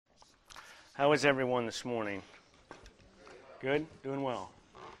How is everyone this morning? Good? Doing well.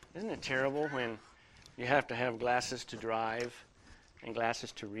 Isn't it terrible when you have to have glasses to drive and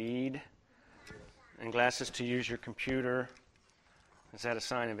glasses to read and glasses to use your computer? Is that a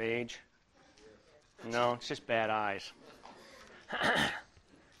sign of age? No, it's just bad eyes.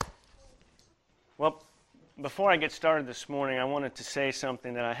 Well, before I get started this morning, I wanted to say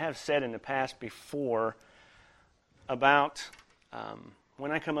something that I have said in the past before about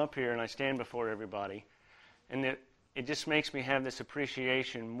when I come up here and I stand before everybody, and that it just makes me have this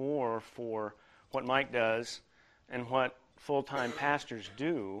appreciation more for what Mike does and what full-time pastors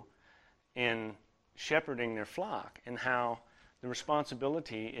do in shepherding their flock, and how the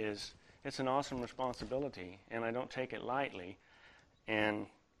responsibility is, it's an awesome responsibility, and I don't take it lightly. And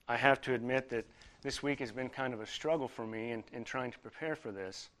I have to admit that this week has been kind of a struggle for me in trying to prepare for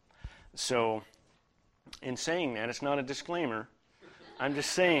this. So in saying that, it's not a disclaimer. I'm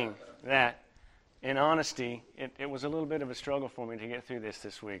just saying that in honesty, it was a little bit of a struggle for me to get through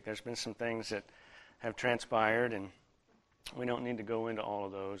this week. There's been some things that have transpired, and we don't need to go into all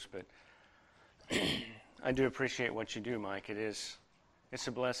of those, but I do appreciate what you do, Mike. It's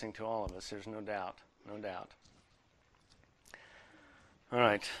a blessing to all of us. There's no doubt, no doubt. All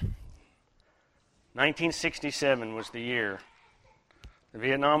right. 1967 was the year. The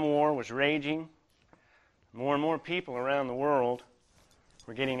Vietnam War was raging. More and more people around the world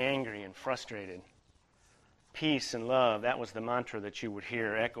were getting angry and frustrated. Peace and love, that was the mantra that you would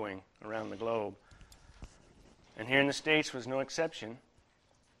hear echoing around the globe. And here in the States was no exception.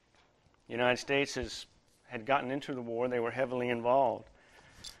 The United States had gotten into the war. They were heavily involved.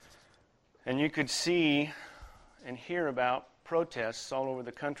 And you could see and hear about protests all over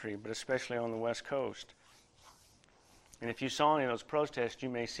the country, but especially on the West Coast. And if you saw any of those protests, you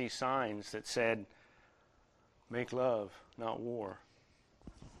may see signs that said, "Make love, not war."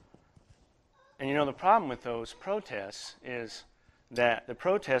 And you know, the problem with those protests is that the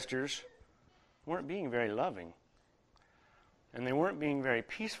protesters weren't being very loving, and they weren't being very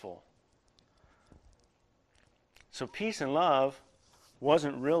peaceful. So peace and love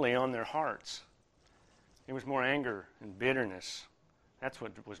wasn't really on their hearts. It was more anger and bitterness. That's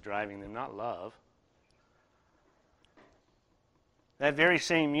what was driving them, not love. That very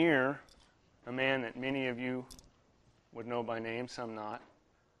same year, a man that many of you would know by name, some not,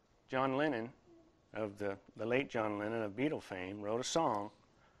 John Lennon, of the late John Lennon of Beatle fame, wrote a song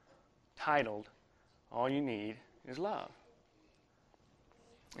titled, "All You Need Is Love."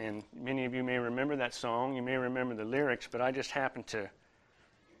 And many of you may remember that song. You may remember the lyrics, but I just happened to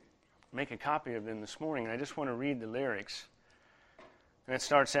make a copy of them this morning, and I just want to read the lyrics. And it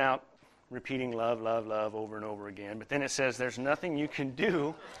starts out repeating love, love, love over and over again, but then it says, "There's nothing you can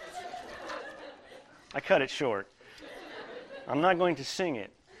do." I cut it short. I'm not going to sing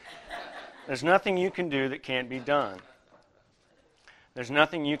it. "There's nothing you can do that can't be done. There's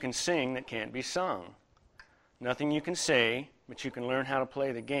nothing you can sing that can't be sung. Nothing you can say, but you can learn how to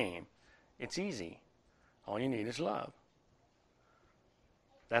play the game. It's easy. All you need is love.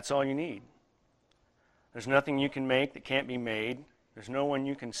 That's all you need. There's nothing you can make that can't be made. There's no one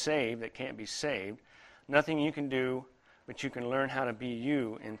you can save that can't be saved. Nothing you can do, but you can learn how to be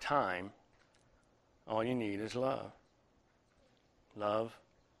you in time. All you need is love. Love,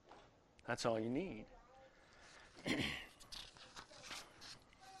 that's all you need."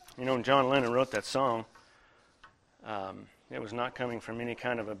 You know, when John Lennon wrote that song, it was not coming from any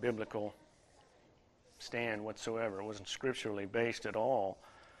kind of a biblical stand whatsoever. It wasn't scripturally based at all.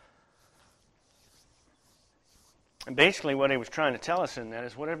 And basically what he was trying to tell us in that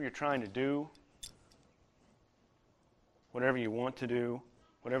is whatever you're trying to do, whatever you want to do,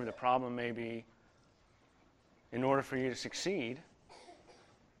 whatever the problem may be, in order for you to succeed,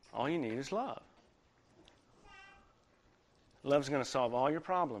 all you need is love. Love's going to solve all your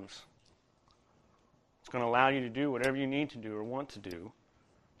problems. It's going to allow you to do whatever you need to do or want to do.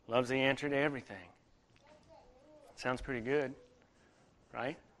 Love's the answer to everything. Sounds pretty good,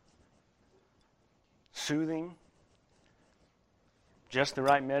 right? Soothing. Just the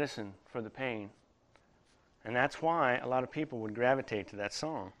right medicine for the pain. And that's why a lot of people would gravitate to that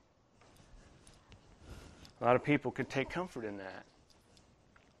song. A lot of people could take comfort in that.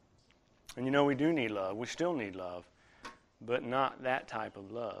 And you know, we do need love. We still need love. But not that type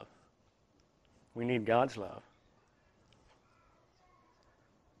of love. We need God's love.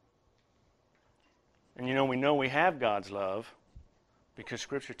 And you know we have God's love because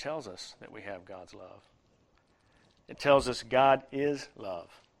Scripture tells us that we have God's love. It tells us God is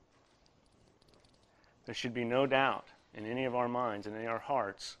love. There should be no doubt in any of our minds and in our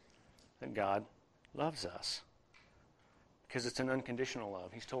hearts that God loves us. Because it's an unconditional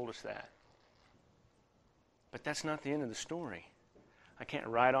love. He's told us that. But that's not the end of the story. I can't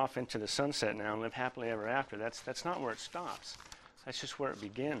ride off into the sunset now and live happily ever after. That's not where it stops. That's just where it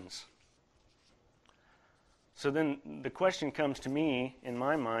begins. So then the question comes to me in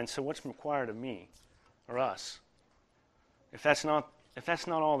my mind, so what's required of me or us? If that's not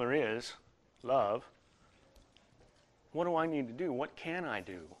all there is, love, what do I need to do? What can I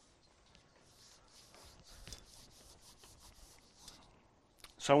do?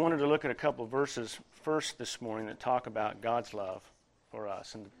 So I wanted to look at a couple of verses first this morning that talk about God's love for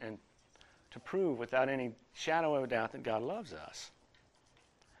us and to prove without any shadow of a doubt that God loves us.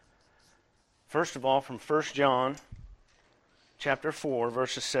 First of all, from 1 John chapter 4,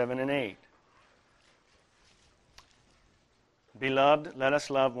 verses 7 and 8. Beloved, let us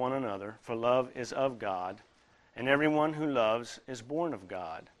love one another, for love is of God, and everyone who loves is born of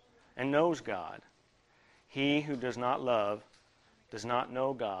God and knows God. He who does not love does not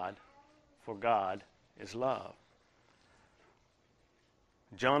know God, for God is love.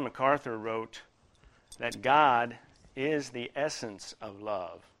 John MacArthur wrote that God is the essence of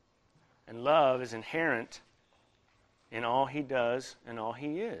love, and love is inherent in all he does and all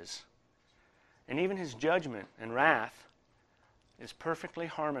he is. And even his judgment and wrath is perfectly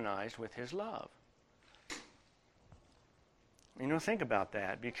harmonized with his love. Think about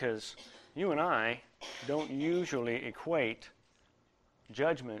that, because you and I don't usually equate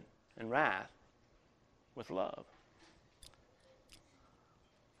judgment and wrath with love.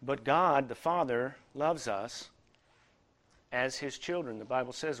 But God, the Father, loves us as his children. The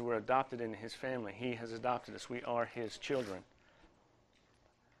Bible says we're adopted into his family. He has adopted us. We are his children.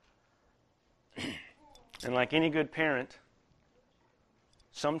 And like any good parent,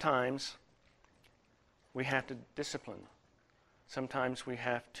 sometimes we have to discipline. Sometimes we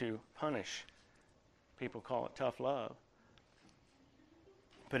have to punish. People call it tough love.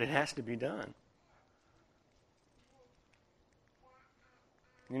 But it has to be done.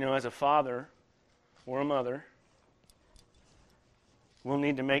 As a father or a mother, we'll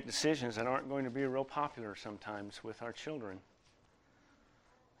need to make decisions that aren't going to be real popular sometimes with our children.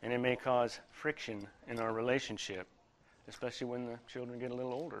 And it may cause friction in our relationship, especially when the children get a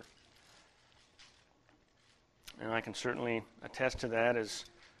little older. And I can certainly attest to that, as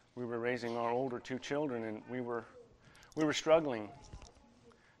we were raising our older two children, and we were struggling,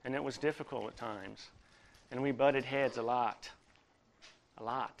 and it was difficult at times. And we butted heads a lot.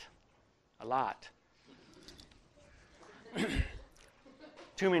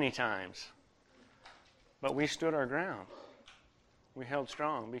 Too many times. But we stood our ground. We held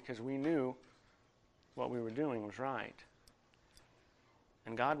strong because we knew what we were doing was right.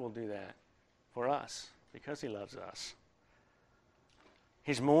 And God will do that for us because he loves us.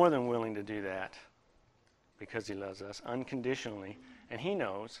 He's more than willing to do that because he loves us unconditionally. And he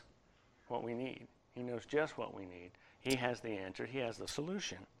knows what we need. He knows just what we need. He has the answer. He has the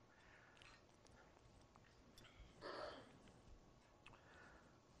solution.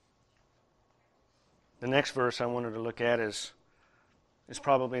 The next verse I wanted to look at is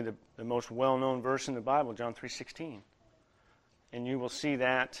probably the most well-known verse in the Bible, John 3:16. And you will see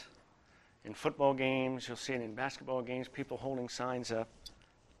that in football games. You'll see it in basketball games, people holding signs up.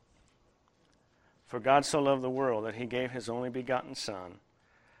 For God so loved the world that he gave his only begotten Son,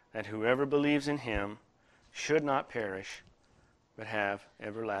 that whoever believes in him should not perish, but have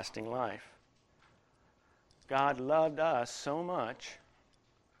everlasting life. God loved us so much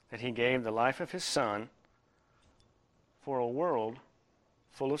that he gave the life of his Son for a world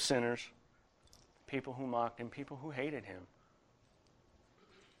full of sinners, people who mocked him, people who hated him.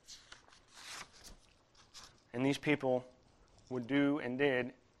 And these people would do and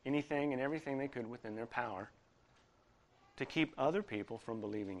did anything and everything they could within their power to keep other people from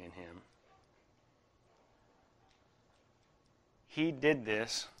believing in him. He did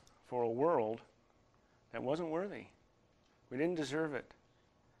this for a world that wasn't worthy. We didn't deserve it.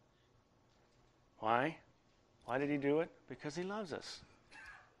 Why? Why did he do it? Because he loves us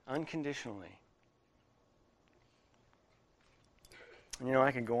unconditionally. And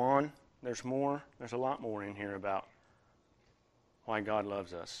I could go on. There's more. There's a lot more in here about why God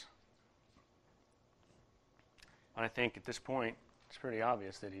loves us. But I think at this point, it's pretty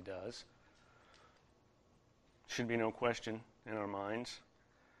obvious that he does. Should be no question in our minds.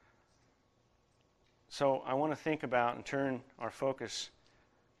 So I want to think about and turn our focus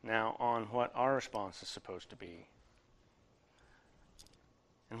now on what our response is supposed to be.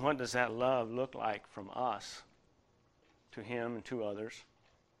 And what does that love look like from us to him and to others?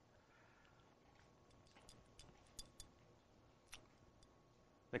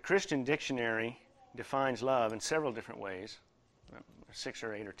 The Christian Dictionary defines love in several different ways, 6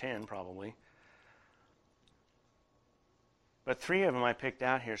 or 8 or 10 probably. But 3 of them I picked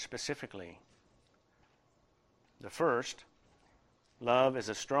out here specifically. The first, love is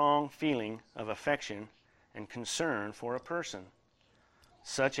a strong feeling of affection and concern for a person,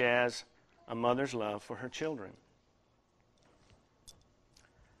 such as a mother's love for her children.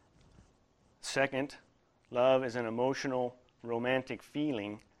 Second, love is an emotional, romantic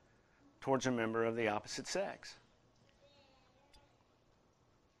feeling towards a member of the opposite sex.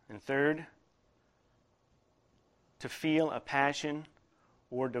 And third, to feel a passion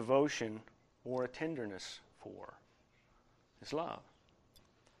or devotion or a tenderness for is love.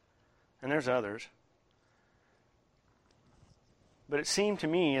 And there's others. But it seemed to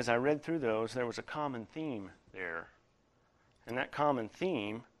me as I read through those, there was a common theme there. And that common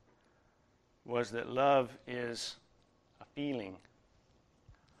theme was that love is a feeling,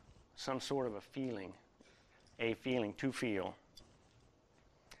 some sort of a feeling, to feel.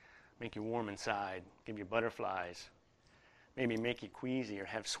 Make you warm inside, give you butterflies, maybe make you queasy or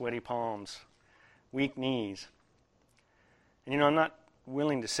have sweaty palms, weak knees. And I'm not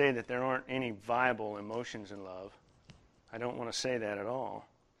willing to say that there aren't any viable emotions in love. I don't want to say that at all.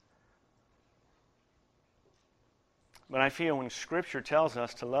 But I feel when Scripture tells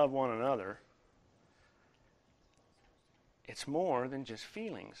us to love one another, it's more than just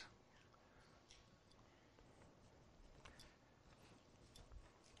feelings.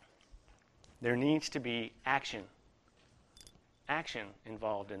 There needs to be action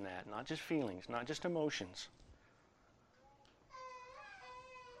involved in that, not just feelings, not just emotions.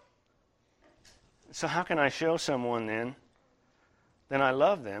 So how can I show someone then that I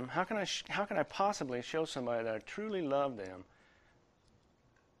love them? How can I possibly show somebody that I truly love them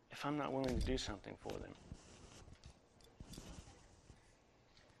if I'm not willing to do something for them?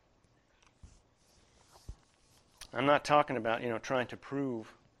 I'm not talking about, trying to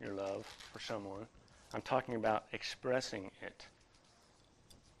prove your love for someone. I'm talking about expressing it.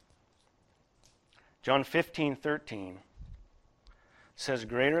 John 15:13 says,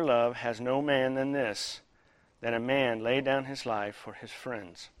 "Greater love has no man than this, that a man lay down his life for his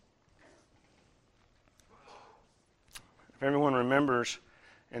friends." If everyone remembers,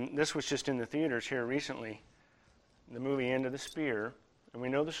 and this was just in the theaters here recently, the movie End of the Spear, and we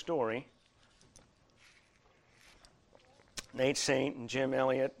know the story. Nate Saint and Jim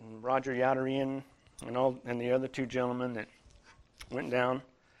Elliott and Roger Yadarian and the other 2 gentlemen that went down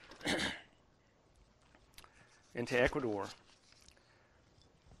into Ecuador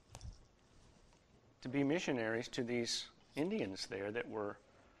to be missionaries to these Indians there that were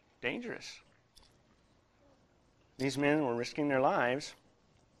dangerous. These men were risking their lives,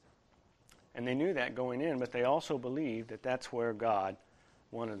 and they knew that going in, but they also believed that that's where God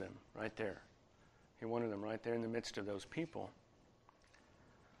wanted them, right there. He wanted them right there in the midst of those people.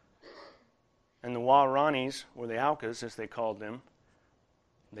 And the Waoranis, or the Aucas as they called them,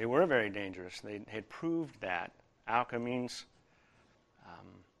 they were very dangerous. They had proved that. Auca means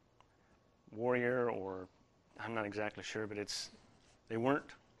warrior, or I'm not exactly sure, but they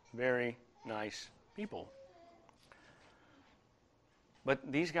weren't very nice people.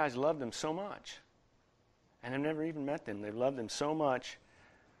 But these guys loved them so much, and I've never even met them. They loved them so much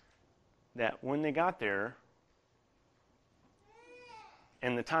that when they got there,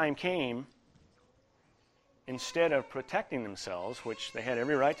 and the time came, instead of protecting themselves, which they had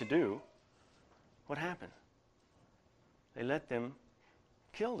every right to do, what happened? They let them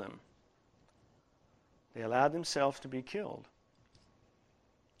kill them. They allowed themselves to be killed.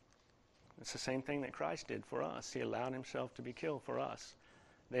 It's the same thing that Christ did for us. He allowed himself to be killed for us.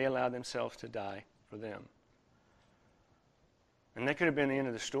 They allowed themselves to die for them. And that could have been the end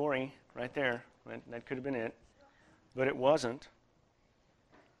of the story right there. That could have been it. But it wasn't.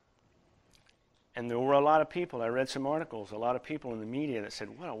 And there were a lot of people, I read some articles, a lot of people in the media that said,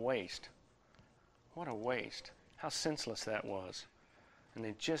 what a waste. What a waste. How senseless that was. And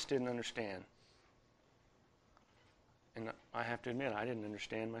they just didn't understand. And I have to admit, I didn't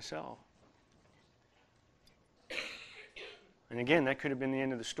understand myself. And again, that could have been the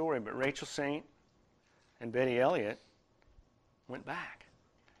end of the story, but Rachel Saint and Betty Elliott went back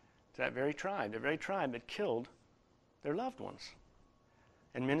to that very tribe that killed their loved ones,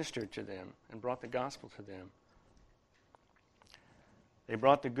 and ministered to them and brought the gospel to them. They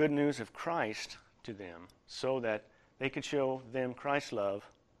brought the good news of Christ to them so that they could show them Christ's love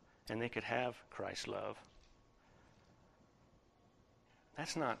and they could have Christ's love.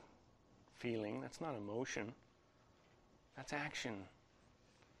 That's not feeling, that's not emotion, that's action.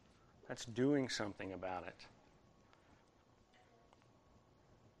 That's doing something about it.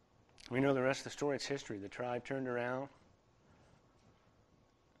 We know the rest of the story, it's history. The tribe turned around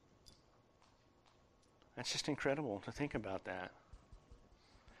That's just incredible to think about that.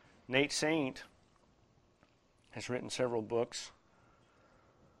 Nate Saint has written several books.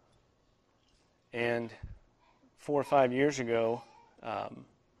 And 4 or 5 years ago,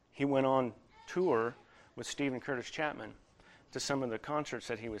 he went on tour with Stephen Curtis Chapman to some of the concerts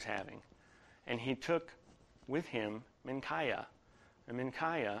that he was having. And he took with him Minkaya. And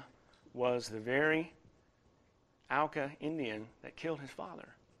Minkaya was the very Auca Indian that killed his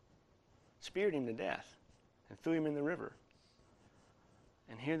father, speared him to death, and threw him in the river.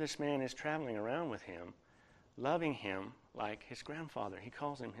 And here this man is traveling around with him, loving him like his grandfather. He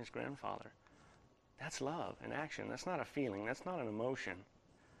calls him his grandfather. That's love in action. That's not a feeling. That's not an emotion.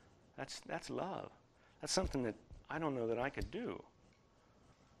 That's love. That's something that I don't know that I could do.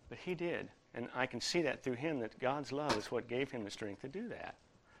 But he did. And I can see that through him, that God's love is what gave him the strength to do that.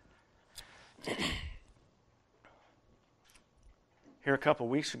 Here a couple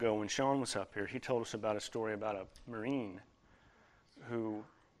weeks ago when Sean was up here, he told us about a story about a Marine who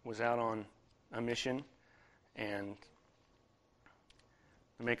was out on a mission, and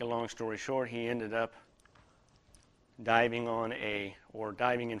to make a long story short, he ended up diving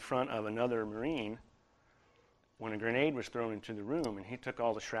in front of another Marine when a grenade was thrown into the room, and he took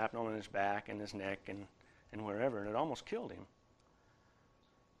all the shrapnel in his back and his neck and wherever, and it almost killed him.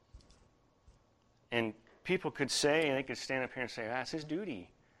 And people could say, and they could stand up here and say, that's his duty.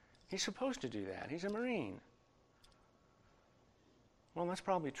 He's supposed to do that. He's a Marine. Well, that's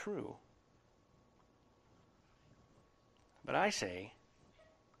probably true. But I say,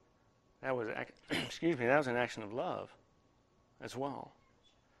 that was an action of love as well.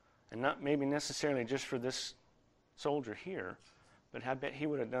 And not maybe necessarily just for this soldier here, but I bet he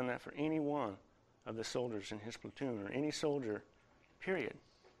would have done that for any one of the soldiers in his platoon, or any soldier, period,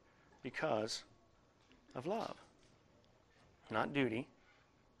 because of love. Not duty.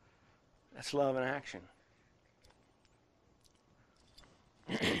 That's love in action.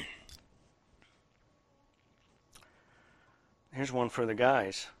 Here's one for the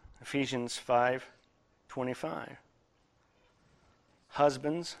guys. Ephesians 5:25.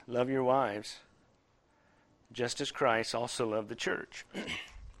 Husbands, love your wives, just as Christ also loved the church,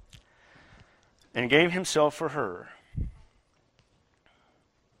 and gave himself for her.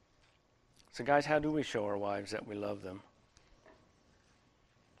 So guys, how do we show our wives that we love them?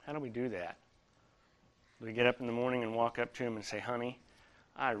 How do we do that? Do we get up in the morning and walk up to them and say, honey,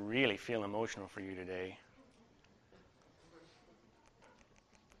 I really feel emotional for you today.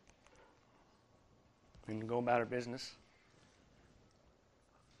 And go about our business?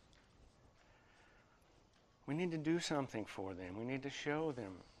 We need to do something for them. We need to show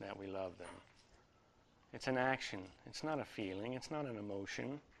them that we love them. It's an action. It's not a feeling. It's not an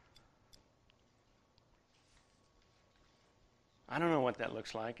emotion. I don't know what that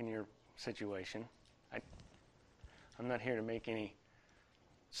looks like in your situation. I'm not here to make any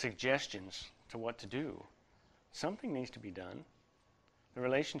suggestions to what to do. Something needs to be done. The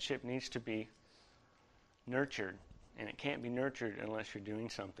relationship needs to be nurtured, and it can't be nurtured unless you're doing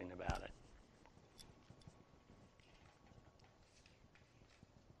something about it.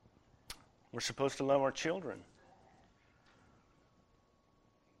 We're supposed to love our children.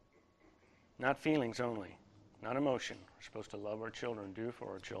 Not feelings only, not emotion. We're supposed to love our children, do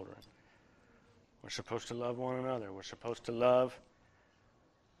for our children. We're supposed to love one another. We're supposed to love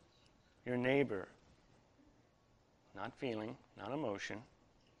your neighbor. Not feeling, not emotion.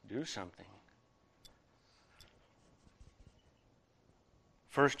 Do something.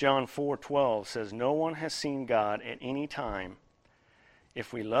 1 John 4:12 says, no one has seen God at any time.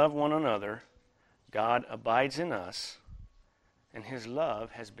 If we love one another, God abides in us, and his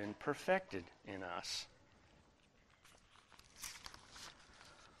love has been perfected in us.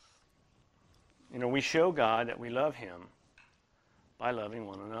 You know, we show God that we love him by loving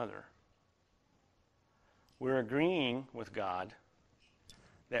one another. We're agreeing with God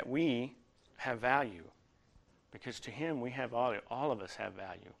that we have value, because to him we have all of us have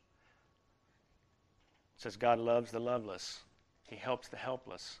value. It says God loves the loveless. He helps the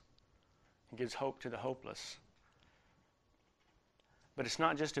helpless. He gives hope to the hopeless. But it's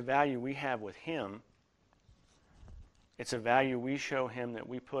not just a value we have with him. It's a value we show him that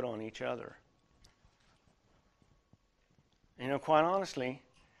we put on each other. You know, quite honestly,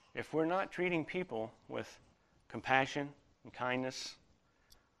 if we're not treating people with compassion and kindness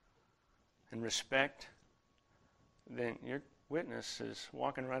and respect, then your witness is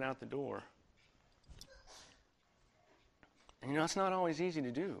walking right out the door. And you know, it's not always easy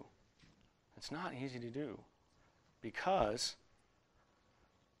to do. It's not easy to do, because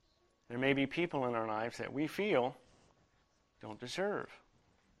there may be people in our lives that we feel don't deserve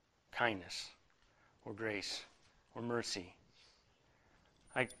kindness or grace or mercy.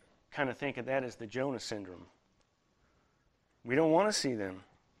 I kind of think of that as the Jonah syndrome. We don't want to see them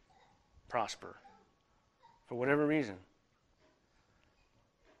prosper for whatever reason.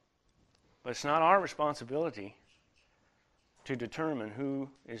 But it's not our responsibility to determine who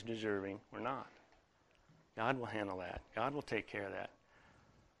is deserving or not. God will handle that. God will take care of that.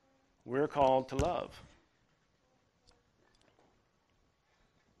 We're called to love.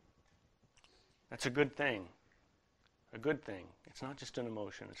 That's a good thing. A good thing. It's not just an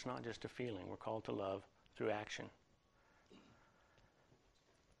emotion. It's not just a feeling. We're called to love through action.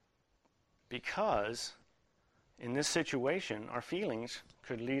 Because in this situation, our feelings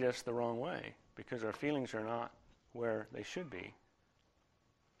could lead us the wrong way because our feelings are not where they should be.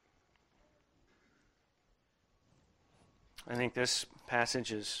 I think this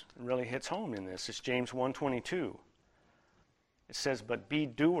passage really hits home in this. It's James 1:22. It says, "But be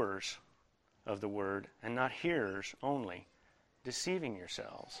doers of the word and not hearers only, deceiving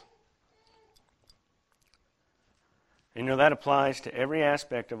yourselves." You know, that applies to every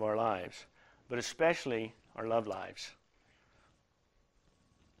aspect of our lives, but especially our love lives.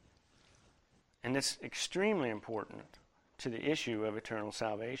 And it's extremely important to the issue of eternal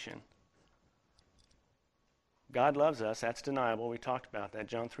salvation. God loves us, that's deniable. We talked about that,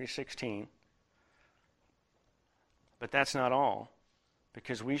 John 3:16. But that's not all,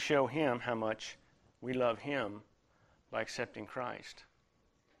 because we show him how much we love him by accepting Christ.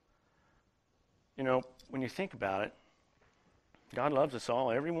 You know, when you think about it, God loves us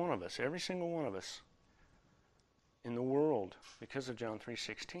all, every one of us, every single one of us in the world because of John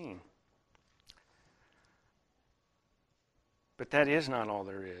 3:16. But that is not all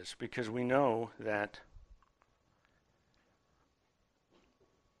there is, because we know that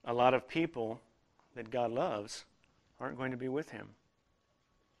a lot of people that God loves aren't going to be with him.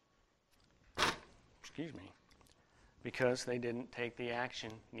 Excuse me. Because they didn't take the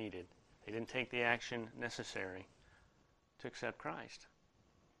action needed. They didn't take the action necessary to accept Christ.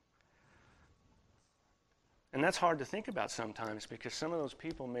 And that's hard to think about sometimes, because some of those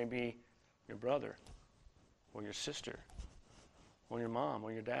people may be your brother or your sister or your mom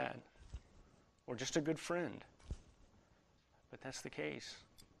or your dad or just a good friend. But that's the case.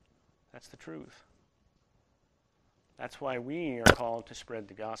 That's the truth. That's why we are called to spread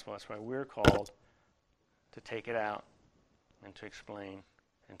the gospel. That's why we're called to take it out and to explain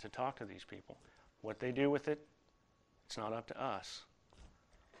and to talk to these people. What they do with it, it's not up to us.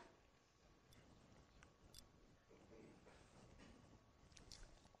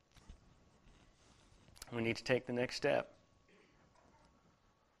 We need to take the next step.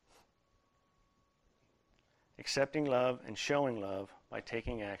 Accepting love and showing love by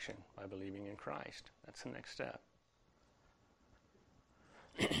taking action, by believing in Christ. That's the next step.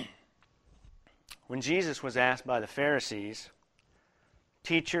 When Jesus was asked by the Pharisees,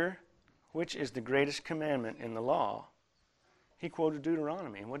 "Teacher, which is the greatest commandment in the law?" he quoted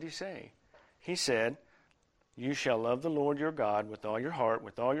Deuteronomy. And what did he say? He said, "You shall love the Lord your God with all your heart,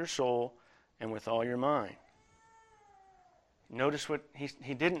 with all your soul, and with all your mind." Notice what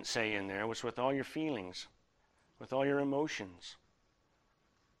he didn't say in there was with all your feelings, with all your emotions.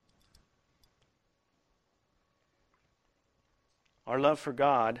 Our love for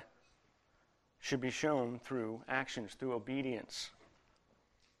God should be shown through actions, through obedience,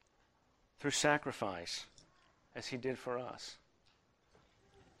 through sacrifice, as he did for us.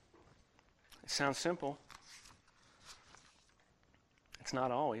 It sounds simple. It's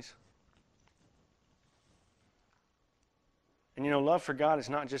not always. And you know, love for God is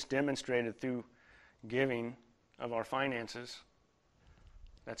not just demonstrated through giving of our finances.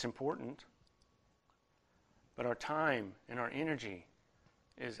 That's important. But our time and our energy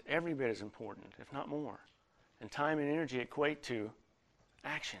is every bit as important, if not more. And time and energy equate to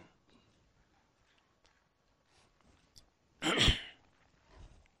action.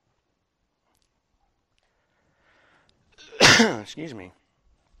 Excuse me.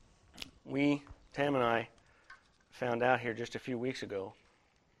 Tam and I, found out here just a few weeks ago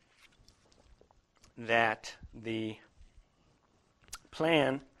that the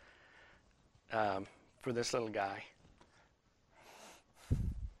plan for this little guy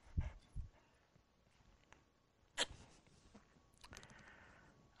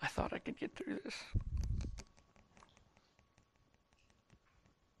I thought I could get through this.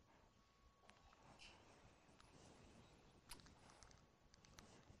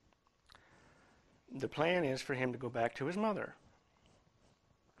 The plan is for him to go back to his mother.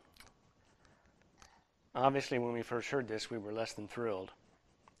 Obviously, when we first heard this, we were less than thrilled.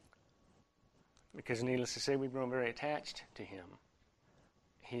 Because needless to say, we've grown very attached to him.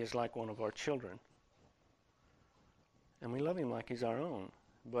 He is like one of our children. And we love him like he's our own.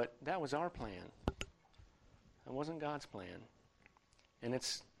 But that was our plan. It wasn't God's plan. And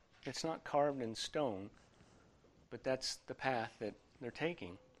it's not carved in stone, but that's the path that they're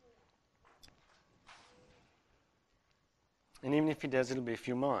taking. And even if he does, it'll be a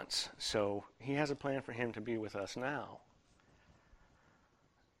few months. So he has a plan for him to be with us now.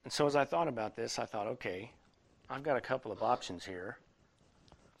 And so as I thought about this, I thought, okay, I've got a couple of options here.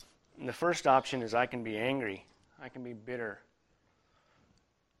 And the first option is I can be angry. I can be bitter.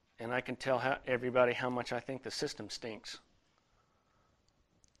 And I can tell everybody how much I think the system stinks.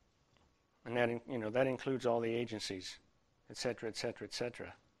 And that includes all the agencies, et cetera, et cetera, et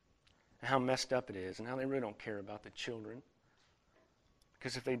cetera. And how messed up it is, and how they really don't care about the children.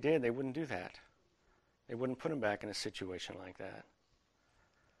 Because if they did, they wouldn't do that. They wouldn't put them back in a situation like that.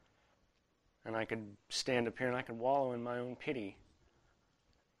 And I could stand up here and I could wallow in my own pity.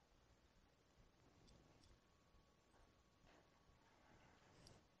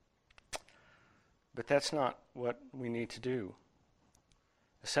 But that's not what we need to do.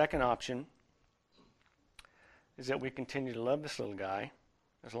 The second option is that we continue to love this little guy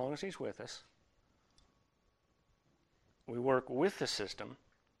as long as he's with us. We work with the system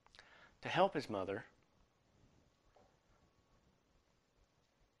to help his mother.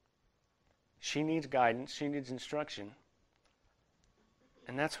 She needs guidance, she needs instruction,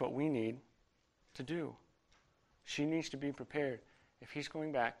 and that's what we need to do. She needs to be prepared. If he's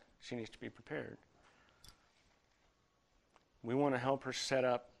going back, she needs to be prepared. We want to help her set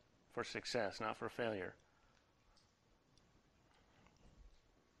up for success, not for failure.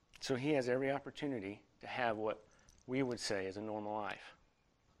 So he has every opportunity to have what we would say is a normal life.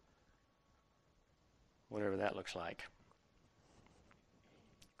 Whatever that looks like.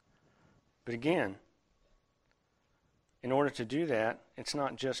 But again, in order to do that, it's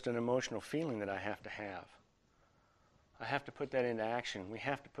not just an emotional feeling that I have to have. I have to put that into action. We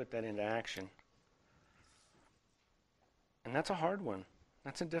have to put that into action. And that's a hard one.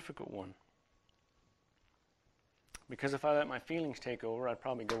 That's a difficult one. Because if I let my feelings take over, I'd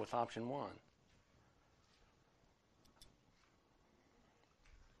probably go with option one.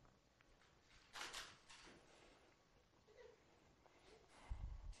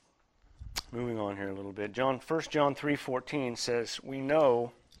 Moving on here a little bit. 1 John 3:14 says, "We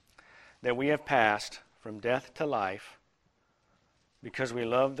know that we have passed from death to life because we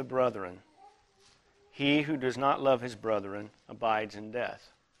love the brethren. He who does not love his brethren abides in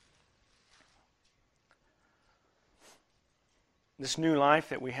death." This new life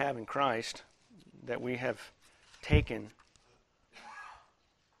that we have in Christ, that we have taken,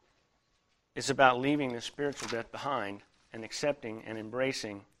 is about leaving the spiritual death behind and accepting and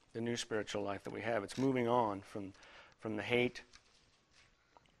embracing the new spiritual life that we have. It's moving on from the hate.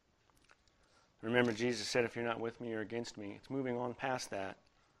 Remember, Jesus said, if you're not with me, you're against me. It's moving on past that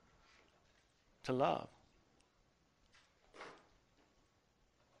to love.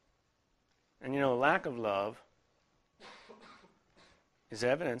 And lack of love is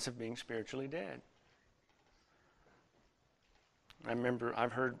evidence of being spiritually dead. I remember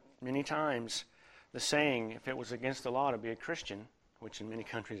I've heard many times the saying, if it was against the law to be a Christian, which in many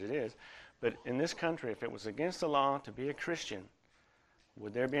countries it is, but in this country, if it was against the law to be a Christian,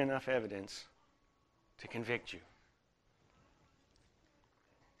 would there be enough evidence to convict you?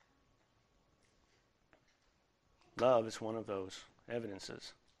 Love is one of those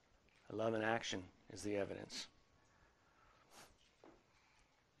evidences. Love in action is the evidence.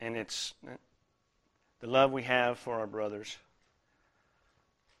 And it's the love we have for our brothers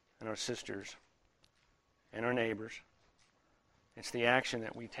and our sisters and our neighbors. It's the action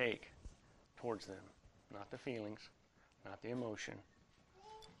that we take towards them, not the feelings, not the emotion.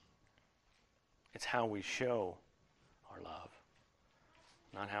 It's how we show our love,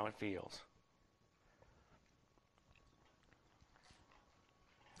 not how it feels.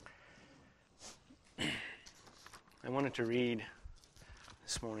 I wanted to read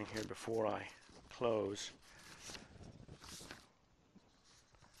this morning here before I close.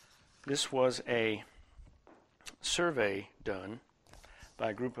 This was a survey done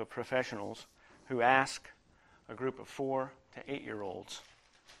by a group of professionals who asked a group of 4 to 8-year-olds,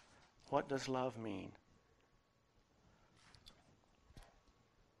 what does love mean?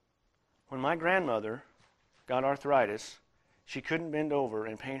 When my grandmother got arthritis, she couldn't bend over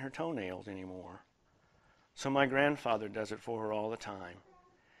and paint her toenails anymore. So my grandfather does it for her all the time,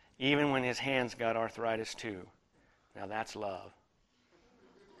 even when his hands got arthritis too. Now that's love.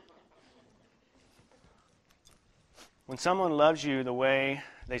 When someone loves you the way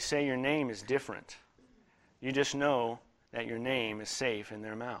they say your name is different, you just know that your name is safe in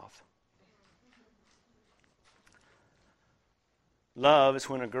their mouth. Love is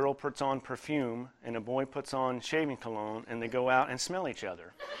when a girl puts on perfume and a boy puts on shaving cologne and they go out and smell each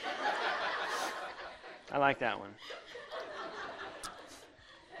other. I like that one.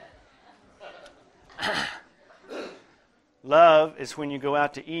 Love is when you go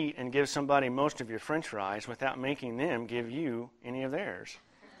out to eat and give somebody most of your French fries without making them give you any of theirs.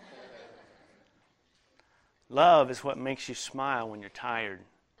 Love is what makes you smile when you're tired.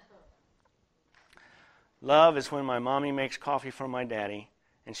 Love is when my mommy makes coffee for my daddy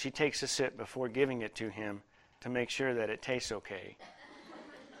and she takes a sip before giving it to him to make sure that it tastes okay.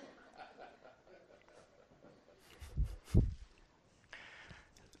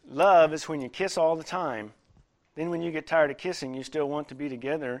 Love is when you kiss all the time. Then when you get tired of kissing, you still want to be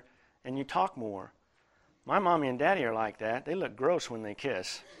together and you talk more. My mommy and daddy are like that. They look gross when they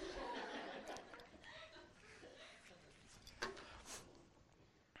kiss.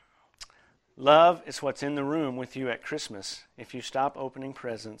 Love is what's in the room with you at Christmas if you stop opening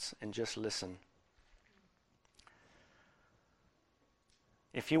presents and just listen.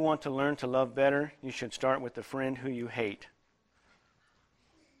 If you want to learn to love better, you should start with the friend who you hate.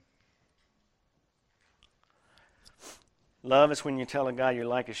 Love is when you tell a guy you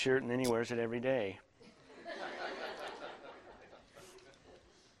like his shirt and then he wears it every day.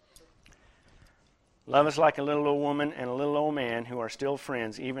 Love is like a little old woman and a little old man who are still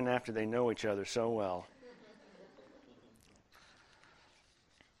friends even after they know each other so well.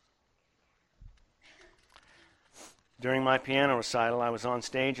 During my piano recital, I was on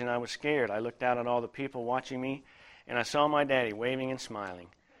stage and I was scared. I looked out at all the people watching me and I saw my daddy waving and smiling.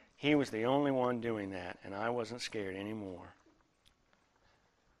 He was the only one doing that, and I wasn't scared anymore.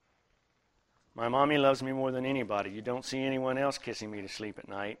 My mommy loves me more than anybody. You don't see anyone else kissing me to sleep at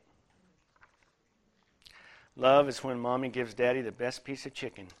night. Love is when mommy gives daddy the best piece of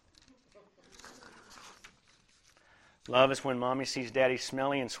chicken. Love is when mommy sees daddy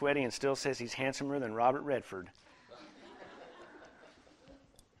smelly and sweaty and still says he's handsomer than Robert Redford.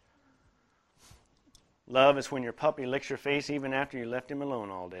 Love is when your puppy licks your face even after you left him alone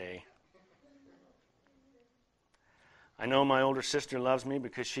all day. I know my older sister loves me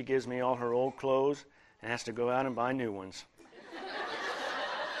because she gives me all her old clothes and has to go out and buy new ones.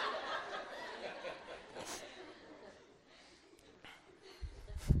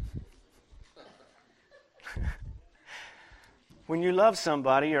 When you love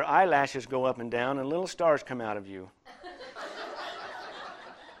somebody, your eyelashes go up and down and little stars come out of you.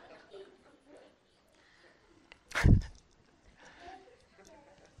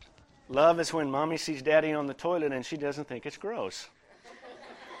 Love is when mommy sees daddy on the toilet and she doesn't think it's gross.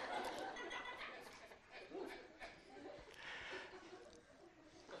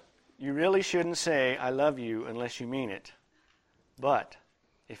 You really shouldn't say, I love you, unless you mean it. But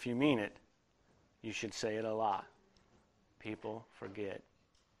if you mean it, you should say it a lot. People forget.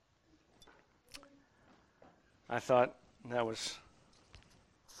 I thought that was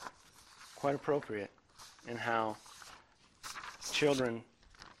quite appropriate in how children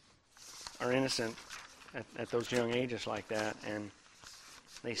are innocent at those young ages like that, and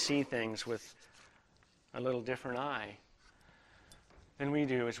they see things with a little different eye than we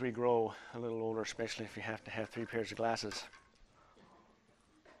do as we grow a little older, especially if you have to have 3 pairs of glasses.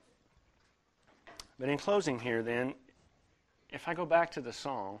 But in closing here then, if I go back to the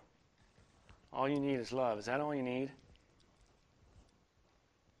song, all you need is love. Is that all you need?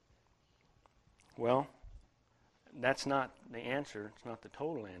 Well, that's not the answer. It's not the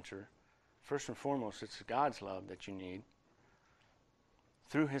total answer. First and foremost, it's God's love that you need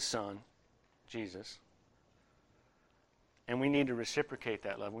through His Son, Jesus. And we need to reciprocate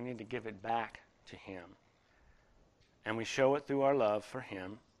that love. We need to give it back to Him. And we show it through our love for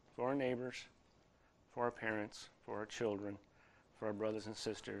Him, for our neighbors, for our parents, for our children, for our brothers and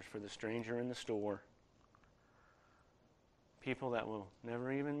sisters, for the stranger in the store, people that we'll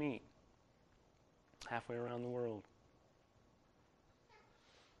never even meet halfway around the world.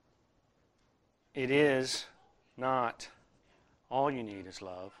 It is not all you need is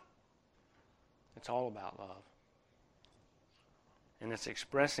love. It's all about love. And it's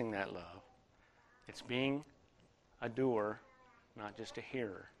expressing that love. It's being a doer, not just a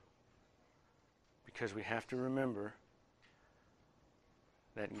hearer. Because we have to remember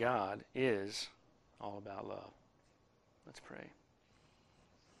that God is all about love. Let's pray.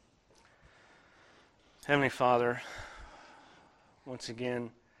 Heavenly Father, once again,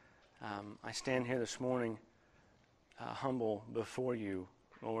 I stand here this morning humble before you,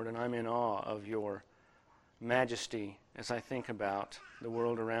 Lord, and I'm in awe of your majesty as I think about the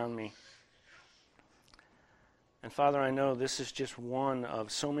world around me. And Father, I know this is just one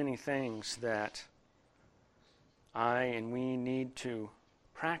of so many things that and we need to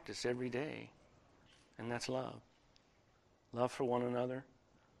practice every day, and that's love. Love for one another,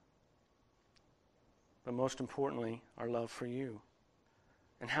 but most importantly, our love for you.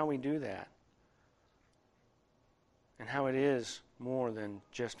 And how we do that, and how it is more than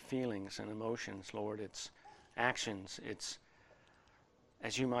just feelings and emotions, Lord. It's actions. It's,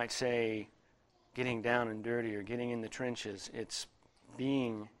 as you might say, getting down and dirty or getting in the trenches. It's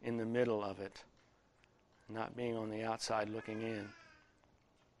being in the middle of it, not being on the outside looking in.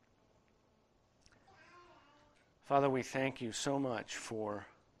 Father, we thank you so much for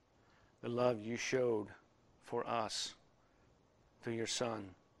the love you showed for us through your Son,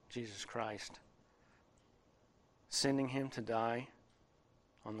 Jesus Christ, sending him to die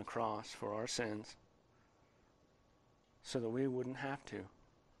on the cross for our sins so that we wouldn't have to.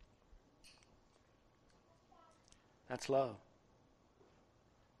 That's love.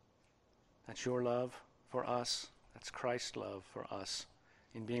 That's your love for us. That's Christ's love for us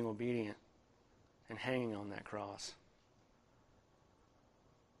in being obedient and hanging on that cross.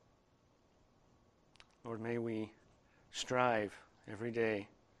 Lord, may we strive every day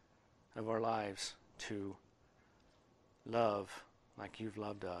of our lives to love like you've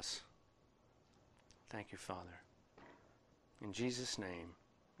loved us. Thank you, Father. In Jesus' name,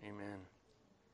 amen.